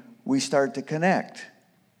game, we start to connect.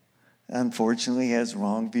 Unfortunately, he has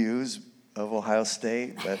wrong views of Ohio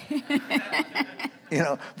State, but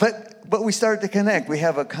but we start to connect. We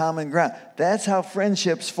have a common ground. That's how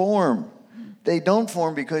friendships form. They don't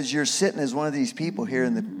form because you're sitting as one of these people here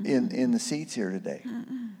in the seats here today.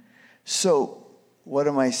 So, what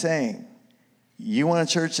am I saying? You want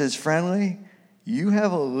a church that's friendly? You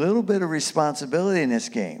have a little bit of responsibility in this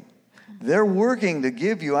game. They're working to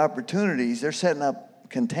give you opportunities. They're setting up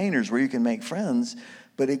containers where you can make friends.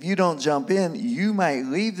 But if you don't jump in, you might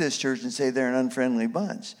leave this church and say they're an unfriendly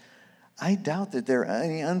bunch. I doubt that they're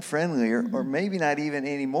any unfriendlier, or maybe not even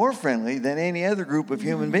any more friendly than any other group of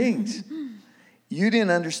human beings. You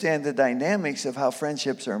didn't understand the dynamics of how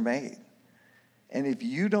friendships are made. And if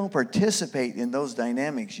you don't participate in those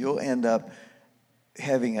dynamics, you'll end up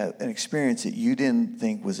having an experience that you didn't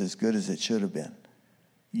think was as good as it should have been.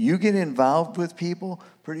 You get involved with people,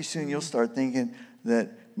 pretty soon you'll start thinking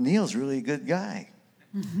that Neil's really a good guy.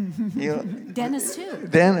 Dennis too.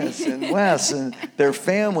 Dennis and Wes and their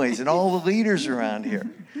families and all the leaders around here.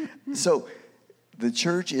 So the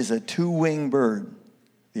church is a two-winged bird.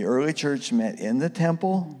 The early church met in the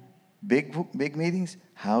temple, big meetings,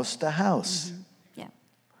 house to house. Mm-hmm. Yeah.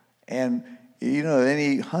 And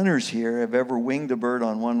any hunters here have ever winged a bird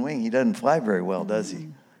on one wing. He doesn't fly very well, does he?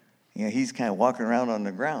 He's kind of walking around on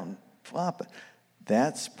the ground, flopping.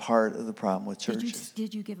 That's part of the problem with churches.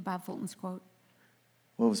 Did you give Bob Fulton's quote?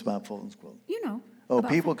 What was Bob Fulton's quote? Oh,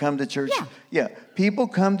 people come to church? Yeah, people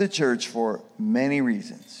come to church for many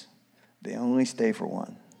reasons. They only stay for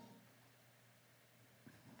one.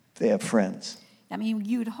 They have friends. I mean,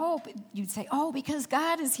 you'd hope, you'd say, because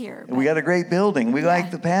God is here. We got a great building. We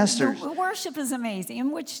like the pastors. The worship is amazing,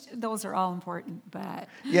 in which those are all important, but...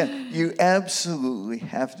 Yeah, you absolutely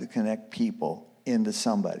have to connect people into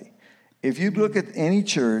somebody. If you look at any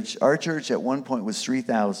church, our church at one point was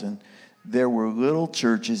 3,000. There were little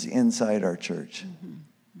churches inside our church.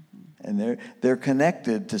 Mm-hmm. And they're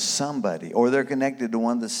connected to somebody, or they're connected to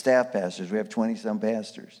one of the staff pastors. We have 20-some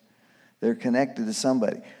pastors. They're connected to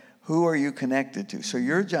somebody. Who are you connected to? So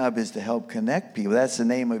your job is to help connect people. That's the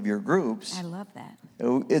name of your groups. I love that.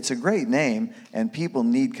 It's a great name, and people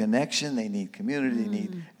need connection. They need community. They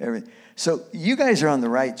need everything. So you guys are on the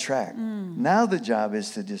right track. Now the job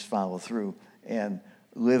is to just follow through and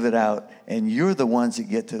live it out, and you're the ones that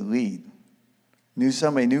get to lead.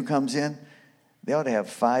 Somebody new comes in, they ought to have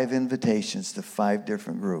 5 invitations to 5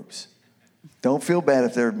 different groups. Don't feel bad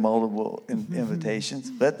if there are multiple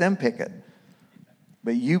invitations. Let them pick it.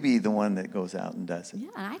 But you be the one that goes out and does it. Yeah,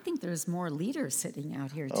 and I think there's more leaders sitting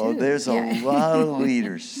out here, too. Oh, there's a lot of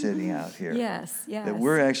leaders sitting out here. Yes. That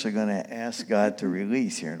we're actually going to ask God to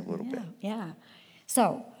release here in a little bit. Yeah.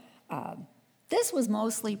 So this was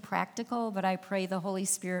mostly practical, but I pray the Holy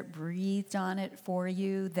Spirit breathed on it for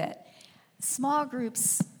you, that small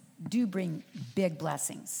groups do bring big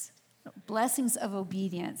blessings of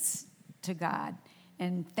obedience to God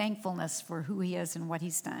and thankfulness for who he is and what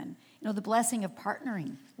he's done. You know, the blessing of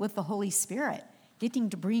partnering with the Holy Spirit, getting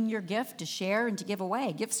to bring your gift to share and to give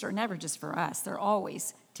away. Gifts are never just for us. They're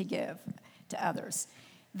always to give to others.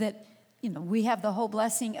 That, you know, we have the whole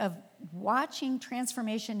blessing of watching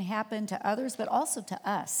transformation happen to others, but also to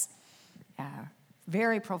us.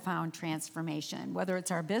 Very profound transformation, whether it's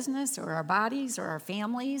our business or our bodies or our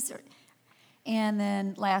families. And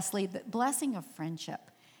then lastly, the blessing of friendship.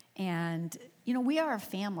 And, you know, we are a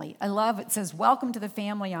family. I love it says, welcome to the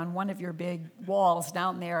family on one of your big walls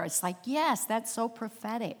down there. It's like, yes, that's so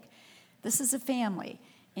prophetic. This is a family.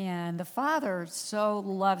 And the Father so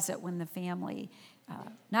loves it when the family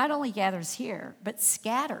not only gathers here, but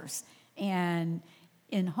scatters and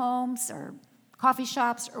in homes or coffee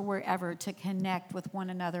shops or wherever to connect with one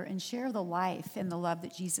another and share the life and the love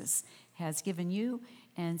that Jesus has given you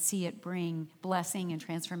and see it bring blessing and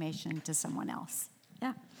transformation to someone else.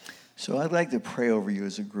 Yeah. So I'd like to pray over you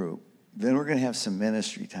as a group. Then we're going to have some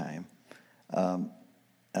ministry time. And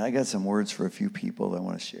I got some words for a few people I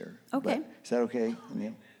want to share. Okay. But is that okay,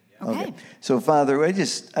 Neil? Okay. So, Father,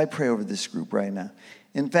 I pray over this group right now.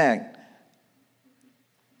 In fact,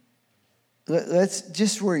 let's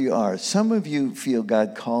just where you are. Some of you feel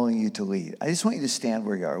God calling you to lead. I just want you to stand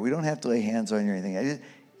where you are. We don't have to lay hands on you or anything.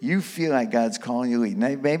 You feel like God's calling you to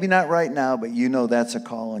lead. Maybe not right now, but you know that's a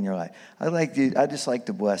call in your life. I'd just like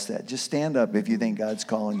to bless that. Just stand up if you think God's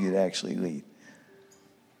calling you to actually lead.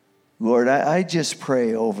 Lord, I just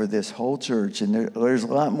pray over this whole church, and there's a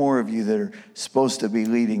lot more of you that are supposed to be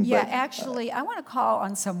leading. Yeah, actually, I want to call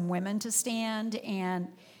on some women to stand. And,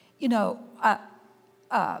 you know,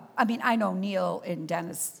 I know Neil and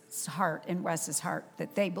Dennis' heart and Wes's heart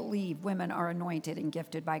that they believe women are anointed and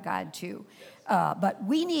gifted by God too. But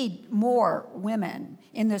we need more women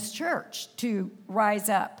in this church to rise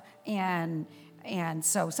up. And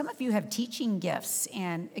so some of you have teaching gifts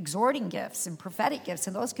and exhorting gifts and prophetic gifts,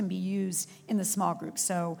 and those can be used in the small group.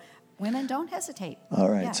 So women, don't hesitate. All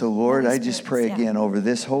right. Yeah. So, Lord, I just pray again over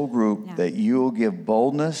this whole group that you will give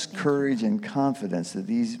boldness, courage, and confidence to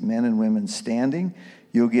these men and women standing.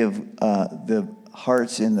 You'll give the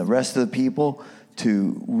hearts in the rest of the people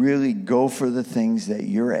to really go for the things that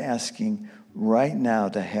you're asking right now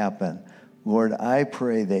to happen. Lord, I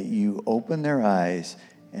pray that you open their eyes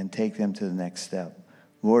and take them to the next step.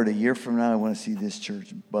 Lord, a year from now, I want to see this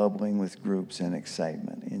church bubbling with groups and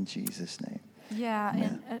excitement in Jesus' name. Yeah,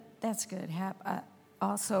 Amen. and that's good.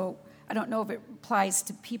 Also, I don't know if it applies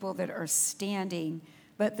to people that are standing,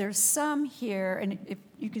 but there's some here, and if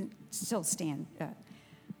you can still stand,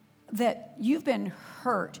 that you've been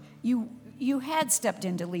hurt. You had stepped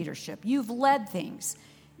into leadership. You've led things.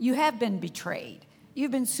 You have been betrayed.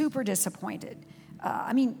 You've been super disappointed.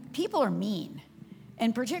 People are mean,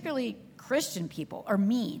 and particularly Christian people are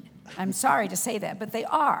mean. I'm sorry to say that, but they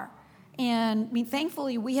are. And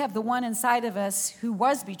thankfully, we have the one inside of us who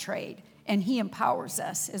was betrayed, and he empowers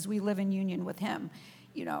us as we live in union with him,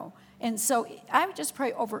 you know. And so I would just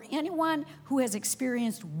pray over anyone who has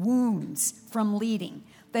experienced wounds from leading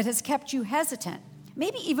that has kept you hesitant,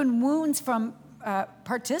 maybe even wounds from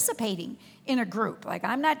participating in a group. Like,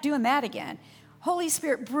 I'm not doing that again. Holy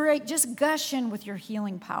Spirit, just gush in with your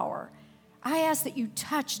healing power. I ask that you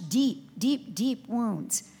touch deep, deep, deep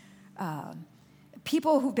wounds.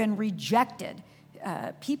 People who've been rejected,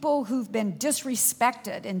 people who've been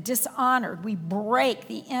disrespected and dishonored. We break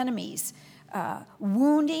the enemy's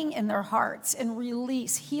wounding in their hearts and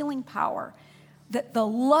release healing power, that the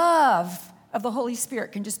love of the Holy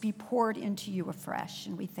Spirit can just be poured into you afresh,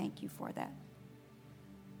 and we thank you for that.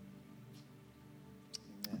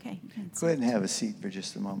 Okay. Go ahead and have a seat for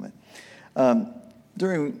just a moment.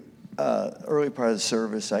 During early part of the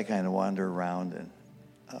service, I kind of wander around,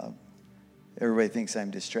 and everybody thinks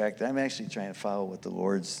I'm distracted. I'm actually trying to follow what the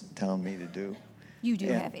Lord's telling me to do. You do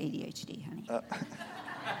have ADHD, honey.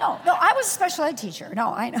 No, I was a special ed teacher.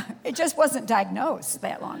 No, I know. It just wasn't diagnosed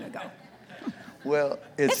that long ago. Well,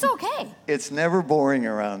 it's okay. It's never boring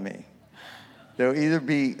around me. There'll either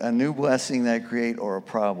be a new blessing that I create or a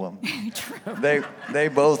problem. True. They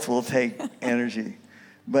both will take energy.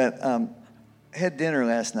 But I had dinner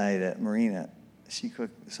last night at Marina, she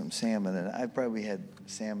cooked some salmon, and I probably had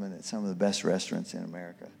salmon at some of the best restaurants in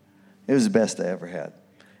America. It was the best I ever had.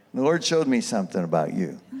 The Lord showed me something about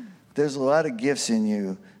you. There's a lot of gifts in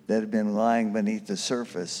you that have been lying beneath the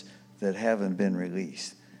surface that haven't been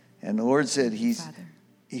released. And the Lord said he's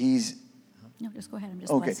No, just go ahead. I'm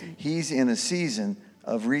just okay. blessing you. He's in a season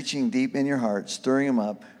of reaching deep in your heart, stirring them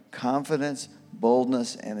up. Confidence,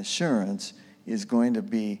 boldness, and assurance is going to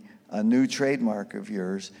be a new trademark of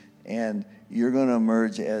yours, and you're going to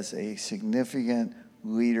emerge as a significant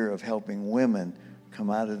leader of helping women come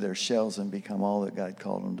out of their shells and become all that God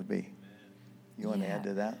called them to be. You want to add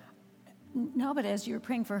to that? No, but as you were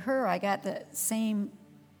praying for her, I got the same,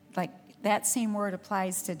 like that same word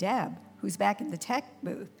applies to Deb, who's back in the tech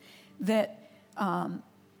booth, that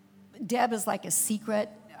Deb is like a secret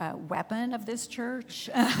weapon of this church,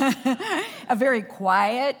 a very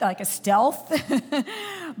quiet, like a stealth.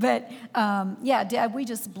 But yeah, Deb, we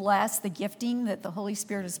just bless the gifting that the Holy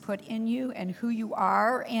Spirit has put in you and who you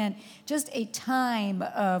are, and just a time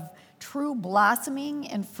of true blossoming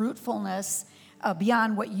and fruitfulness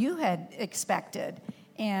beyond what you had expected.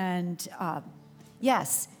 And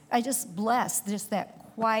yes, I just bless just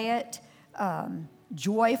that quiet,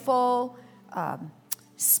 joyful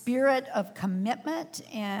spirit of commitment,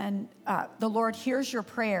 and the Lord hears your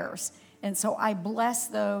prayers. And so I bless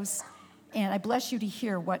those, and I bless you to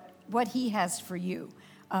hear what He has for you.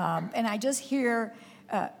 And I just hear,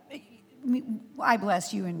 I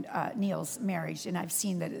bless you in Neil's marriage, and I've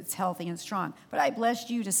seen that it's healthy and strong. But I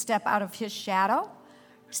bless you to step out of his shadow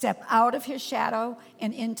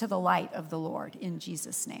and into the light of the Lord in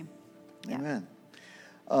Jesus' name. Yeah. Amen.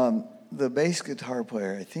 The bass guitar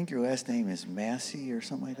player, I think your last name is Massey or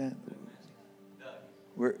something like that?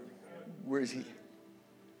 Where is he?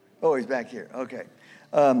 Oh, he's back here. Okay.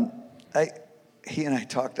 He and I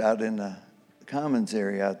talked out in the commons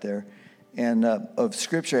area out there, and of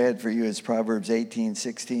scripture I had for you is Proverbs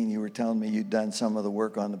 18:16. You were telling me you'd done some of the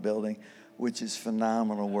work on the building, which is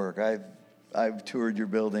phenomenal work. I've toured your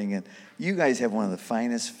building, and you guys have one of the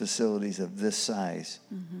finest facilities of this size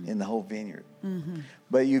in the whole vineyard.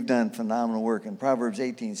 But you've done phenomenal work. And Proverbs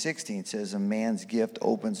 18:16 says, a man's gift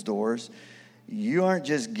opens doors. You aren't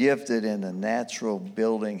just gifted in the natural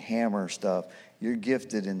building hammer stuff. You're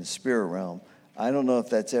gifted in the spirit realm. I don't know if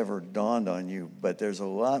that's ever dawned on you, but there's a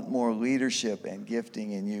lot more leadership and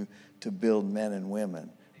gifting in you to build men and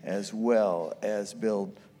women, as well as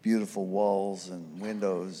build beautiful walls and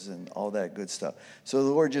windows and all that good stuff. So the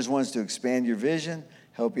Lord just wants to expand your vision,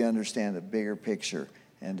 help you understand the bigger picture,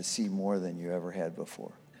 and to see more than you ever had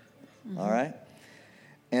before. All right?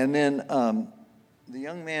 And then the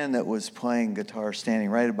young man that was playing guitar standing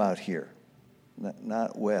right about here,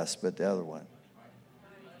 not Wes, but the other one.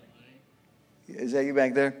 Is that you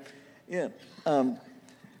back there? Yeah. I'm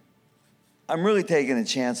really taking a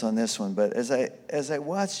chance on this one, but as I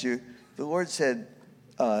watched you, the Lord said,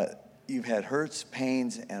 you've had hurts,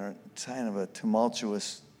 pains, and a kind of a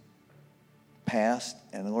tumultuous past.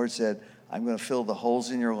 And the Lord said, I'm going to fill the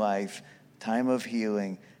holes in your life. Time of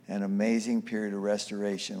healing, an amazing period of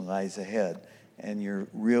restoration lies ahead. And your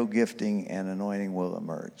real gifting and anointing will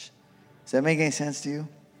emerge. Does that make any sense to you?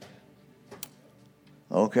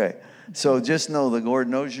 Okay. So just know the Lord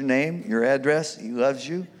knows your name, your address. He loves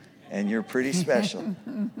you, and you're pretty special.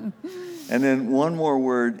 And then one more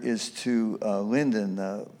word is to Lyndon,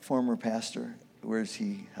 the former pastor. Where's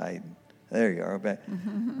he hiding? There you are. Okay.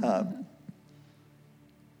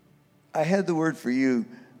 I had the word for you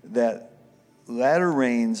that latter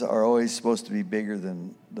rains are always supposed to be bigger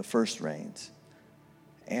than the first rains.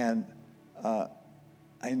 And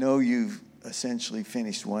I know you've essentially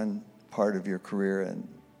finished one part of your career and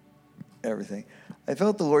everything. I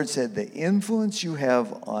felt the Lord said the influence you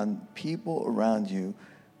have on people around you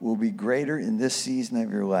will be greater in this season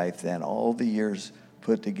of your life than all the years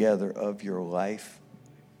put together of your life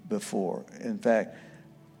before. In fact,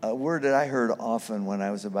 a word that I heard often when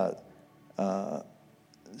I was about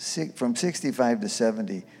from 65 to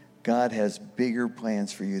 70, God has bigger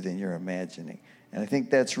plans for you than you're imagining. And I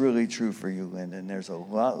think that's really true for you, Lyndon. There's a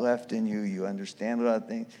lot left in you. You understand a lot of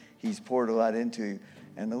things. He's poured a lot into you.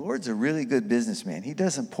 And the Lord's a really good businessman. He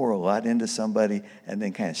doesn't pour a lot into somebody and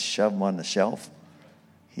then kind of shove them on the shelf.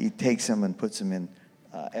 He takes them and puts them in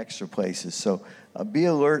extra places. So be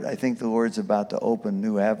alert. I think the Lord's about to open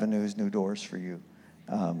new avenues, new doors for you.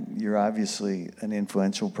 You're obviously an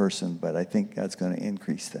influential person, but I think God's going to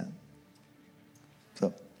increase that.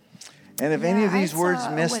 So, and if any of these words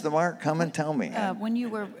miss the mark, come and tell me. When you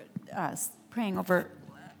were praying over,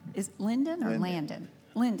 is Lyndon or Landon?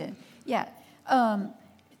 Lyndon. Yeah.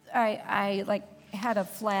 I like had a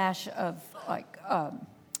flash of like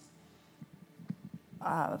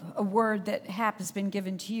a word that has been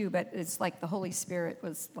given to you, but it's like the Holy Spirit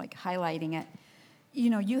was like highlighting it. You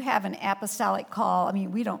know, you have an apostolic call. I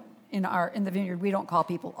mean, we don't, in the Vineyard, we don't call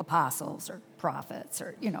people apostles or prophets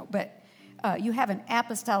or, you know, but you have an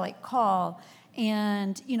apostolic call,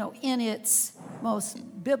 and, you know, in its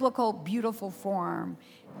most biblical, beautiful form,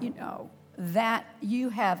 you know, that you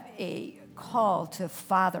have a call to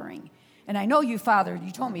fathering. And I know you fathered,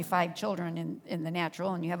 you told me 5 children in the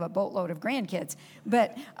natural, and you have a boatload of grandkids.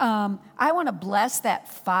 But I want to bless that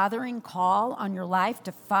fathering call on your life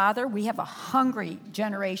to father. We have a hungry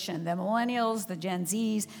generation. The millennials, the Gen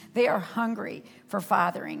Zs, they are hungry for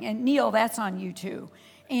fathering. And Neil, that's on you too.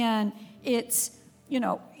 And it's, you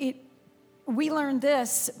know, we learned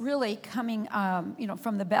this really coming, you know,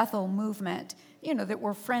 from the Bethel movement, you know, that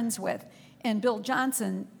we're friends with. And Bill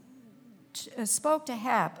Johnson spoke to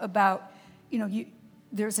Hap about, you know,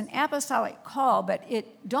 there's an apostolic call, but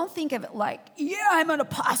don't think of it like, yeah, I'm an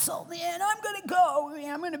apostle, man, I'm going to go,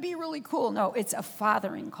 I'm going to be really cool. No, it's a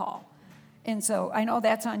fathering call. And so I know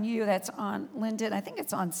that's on you, that's on Lyndon. I think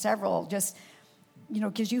it's on several, just, you know,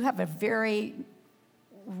 because you have a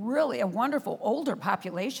really a wonderful older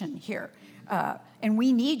population here. And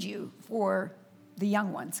we need you for the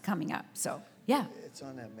young ones coming up. So, yeah. It's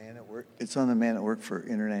on that man at work. It's on the man at work for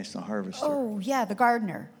International Harvester. Oh, yeah, the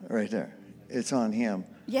gardener. Right there. It's on him.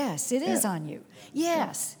 Yes, it is on you.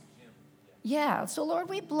 Yes. Yeah. So, Lord,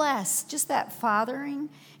 we bless just that fathering.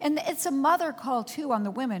 And it's a mother call, too, on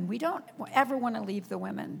the women. We don't ever want to leave the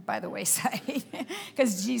women by the wayside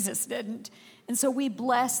because Jesus didn't. And so we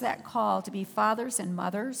bless that call to be fathers and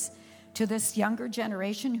mothers to this younger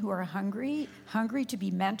generation who are hungry to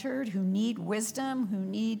be mentored, who need wisdom, who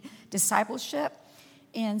need discipleship.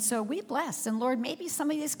 And so we bless. And Lord, maybe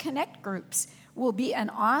some of these connect groups will be an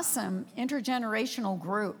awesome intergenerational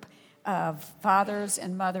group of fathers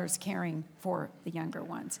and mothers caring for the younger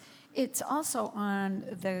ones. It's also on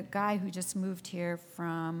the guy who just moved here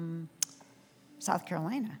from South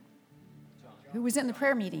Carolina, who was in the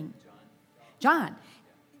prayer meeting. John.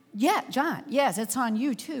 Yeah, John. Yes, it's on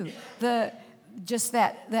you too. Just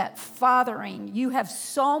that fathering. You have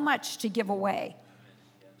so much to give away.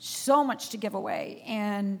 So much to give away.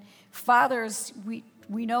 And fathers,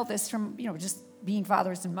 we know this from, you know, just being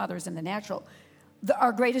fathers and mothers in the natural.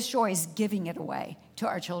 Our greatest joy is giving it away to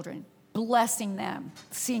our children, blessing them,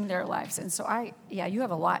 seeing their lives. And so you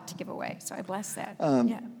have a lot to give away. So I bless that.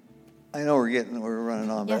 Yeah. I know we're running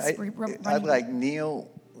on, yes, but I'd like Neil,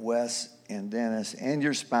 Wes, and Dennis, and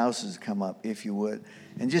your spouses come up, if you would,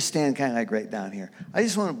 and just stand kind of like right down here. I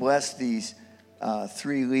just want to bless these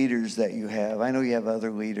 3 leaders that you have. I know you have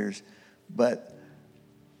other leaders, but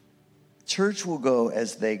church will go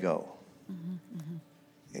as they go,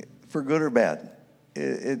 for good or bad.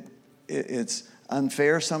 It's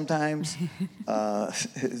unfair sometimes.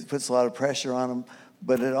 It puts a lot of pressure on them,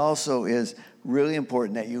 but it also is really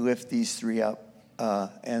important that you lift these 3 up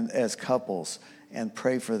and as couples and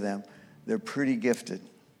pray for them. They're pretty gifted.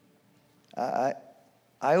 I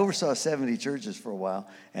oversaw 70 churches for a while,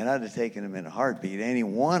 and I'd have taken them in a heartbeat, any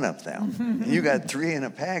one of them. You got 3 in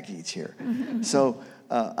a package here. So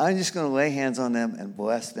I'm just going to lay hands on them and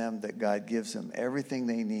bless them, that God gives them everything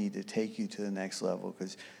they need to take you to the next level,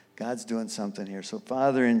 because God's doing something here. So,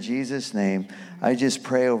 Father, in Jesus' name, I just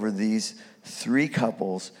pray over these 3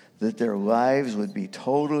 couples that their lives would be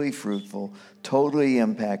totally fruitful, totally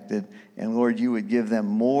impacted, and Lord, you would give them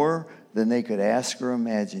more than they could ask or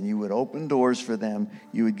imagine. You would open doors for them.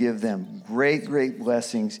 You would give them great, great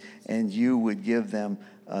blessings, and you would give them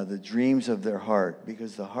the dreams of their heart,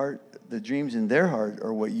 because the dreams in their heart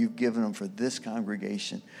are what you've given them for this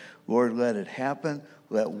congregation. Lord, let it happen.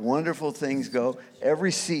 Let wonderful things go.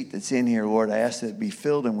 Every seat that's in here, Lord, I ask that it be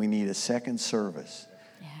filled, and we need a second service.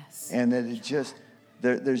 Yes. And that it just,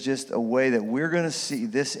 there's just a way that we're going to see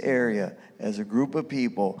this area as a group of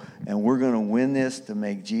people, and we're going to win this to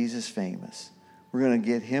make Jesus famous. We're going to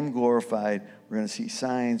get him glorified. We're going to see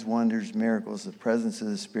signs, wonders, miracles, the presence of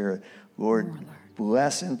the Spirit. Lord,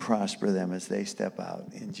 bless and prosper them as they step out.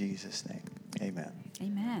 In Jesus' name, amen.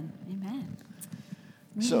 Amen. Amen.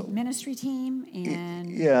 We So- need ministry team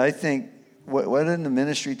and... Yeah, I think, why didn't the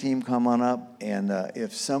ministry team come on up? And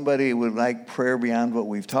if somebody would like prayer beyond what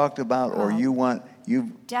we've talked about, or you want...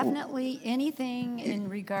 Definitely anything in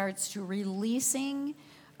regards to releasing.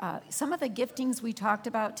 Some of the giftings we talked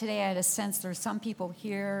about today, I had a sense there's some people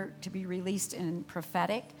here to be released in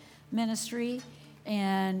prophetic ministry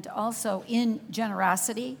and also in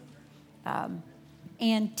generosity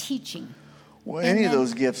and teaching. Well, And any of then-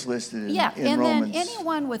 those gifts listed in Yeah, and Romans. then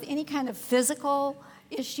anyone with any kind of physical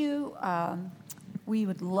issue, we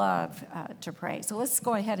would love to pray. So let's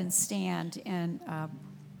go ahead and stand. And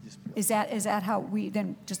is that how we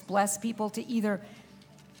then just bless people to either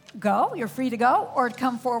go, you're free to go, or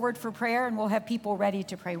come forward for prayer, and we'll have people ready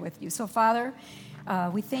to pray with you. So, Father,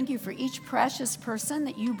 we thank you for each precious person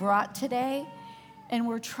that you brought today, and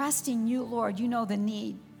we're trusting you, Lord. You know the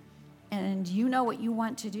need, and you know what you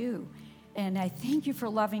want to do. And I thank you for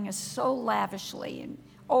loving us so lavishly and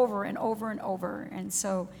over and over and over. And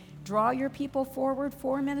so draw your people forward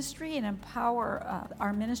for ministry and empower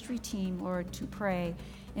our ministry team, Lord, to pray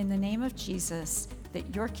in the name of Jesus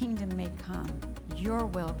that your kingdom may come, your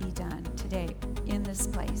will be done today in this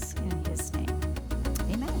place, in his name.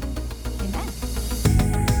 Amen. Amen.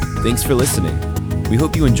 Thanks for listening. We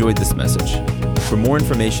hope you enjoyed this message. For more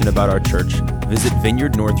information about our church, visit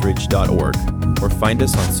vineyardnorthridge.org or find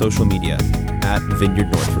us on social media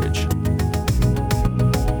 @Vineyard Northridge.